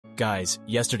Guys,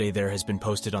 yesterday there has been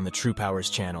posted on the True Powers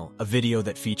channel a video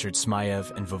that featured Smaev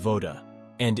and VOEVODA.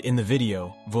 And in the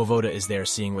video, VOEVODA is there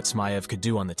seeing what Smaev could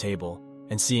do on the table,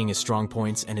 and seeing his strong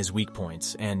points and his weak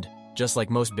points, and, just like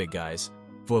most big guys,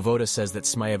 VOEVODA says that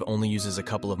Smaev only uses a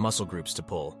couple of muscle groups to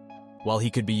pull, while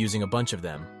he could be using a bunch of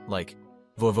them, like,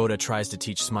 VOEVODA tries to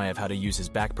teach Smaev how to use his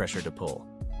back pressure to pull.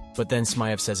 But then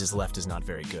Smaev says his left is not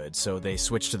very good, so they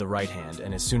switch to the right hand,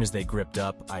 and as soon as they gripped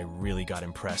up, I really got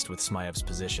impressed with Smaev's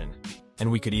position.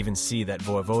 And we could even see that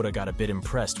VOEVODA got a bit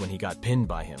impressed when he got pinned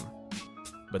by him.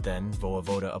 But then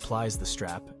VOEVODA applies the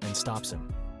strap and stops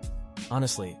him.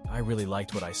 Honestly, I really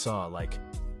liked what I saw, like,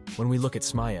 when we look at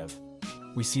Smaev,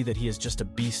 we see that he is just a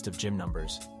beast of gym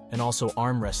numbers, and also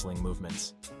arm wrestling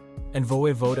movements. And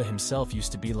VOEVODA himself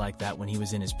used to be like that when he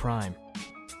was in his prime.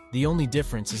 The only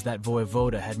difference is that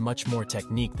VOEVODA had much more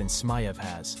technique than Smaev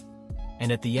has. And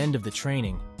at the end of the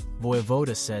training,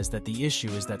 VOEVODA says that the issue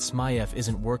is that Smaev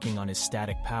isn't working on his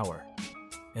static power.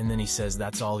 And then he says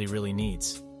that's all he really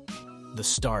needs. The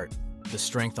start, the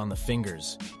strength on the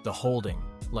fingers, the holding,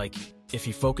 like, if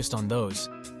he focused on those,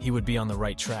 he would be on the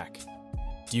right track.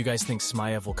 Do you guys think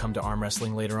Smaev will come to arm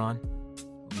wrestling later on?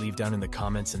 Leave down in the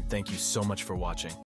comments, and thank you so much for watching.